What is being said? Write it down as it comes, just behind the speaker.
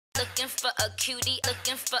Looking for a cutie,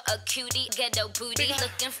 looking for a cutie, ghetto booty.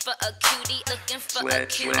 Looking for a cutie, looking for a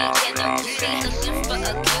cutie, ghetto booty. Looking for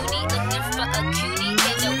a cutie, looking for a cutie,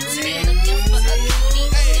 ghetto booty. Looking for a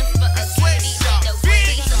cutie, looking for a cutie, ghetto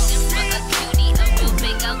booty. Looking for a cutie, a real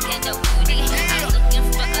big out ghetto booty. I'm looking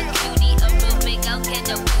for a cutie, a real big out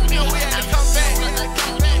ghetto booty. I'm looking for a cutie,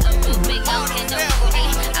 a real big out ghetto booty.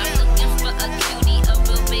 I'm looking for a cutie, a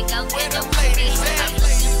real big out ghetto booty. I'm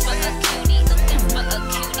looking for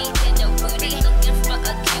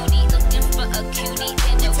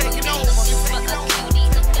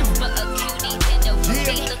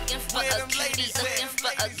a cutie, looking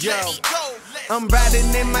for a cutie. Yo, I'm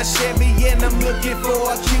riding in my Chevy and I'm looking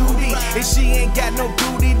for a cutie. If she ain't got no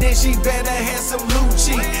booty, then she better have some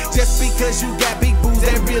Lucci. Just because you got big boobs,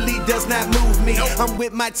 that really does not move me. I'm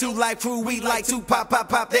with my two life crew, we like to pop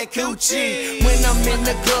that coochie. When I'm in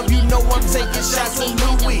the club, you know I'm taking shots of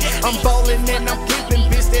Louis. I'm ballin' and I'm flipping,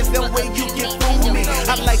 bitch, there's no way you can fool me.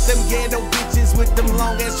 I like them ghetto bitches with them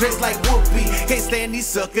long ass dreads like Whoopi. Can't stand these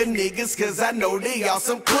sucker niggas cause I know they all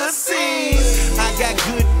some pussies. I got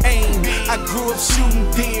good aim, I grew up shooting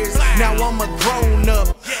deers. Now I'm a grown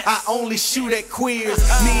up, I only shoot at queers.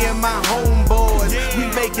 Me and my homeboys, we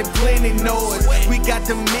making plenty noise. We got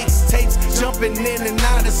the mixtapes jumping in and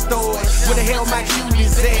out of stores. Where the hell my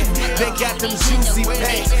cuties at? They got them juicy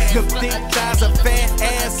packs, the thick thighs, a fat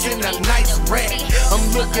ass, and a nice rack. I'm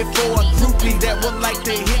looking for a groupie that would like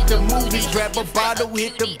to hit the movies. Grab a bottle,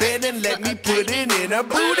 hit the bed, and let me put it in her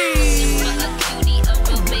booty. I'm looking for a cutie, a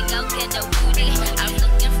real big out ghetto booty. I'm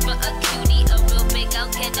looking for a cutie, a real big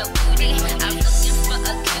out ghetto booty. I'm looking for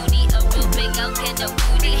a cutie, a real big out ghetto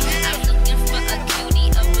booty. I'm looking for a cutie,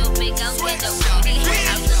 looking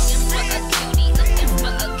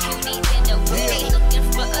for a cutie, ghetto booty. Looking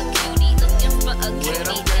for a cutie, looking for a cutie, ghetto booty. Looking for a cutie, looking for a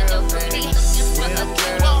cutie, ghetto booty.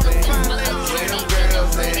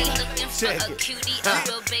 Looking for a cutie, a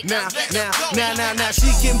real big out ghetto booty. Now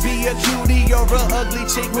she can be a cutie or a ugly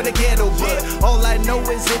chick with a ghetto butt. All I know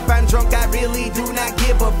is if I'm drunk, I really do not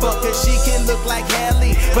give a fuck. Cause she can look like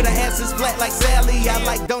Hallie, but her ass is flat like Sally. I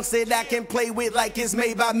like dunks that I can play with like it's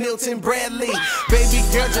made by Milton Bradley. Baby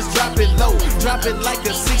girl, just drop it low, drop it like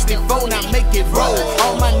a 64, now make it roll.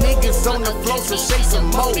 All my niggas on the floor, so shake some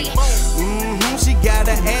more. She got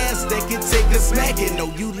an ass that can take a smacking.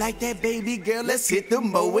 Oh, you like that, baby girl? Let's hit the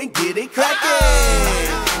mo and get it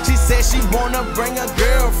crackin'. She said she wanna bring a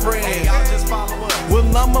girlfriend.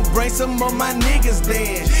 Well, I'ma bring some of my niggas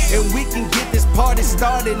then, and we can get this party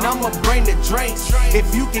started. I'ma bring the drinks.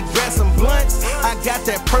 If you can grab some blunts, I got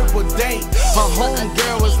that purple dank. Her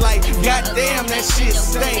homegirl was like, goddamn, that shit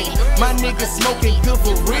stink. My niggas smoking good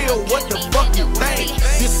for real. What the fuck you think?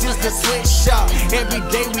 This is the sweat shop. Every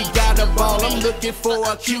day we got a ball. I'm looking for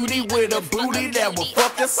a cutie with a booty that will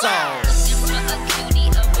fuck us all.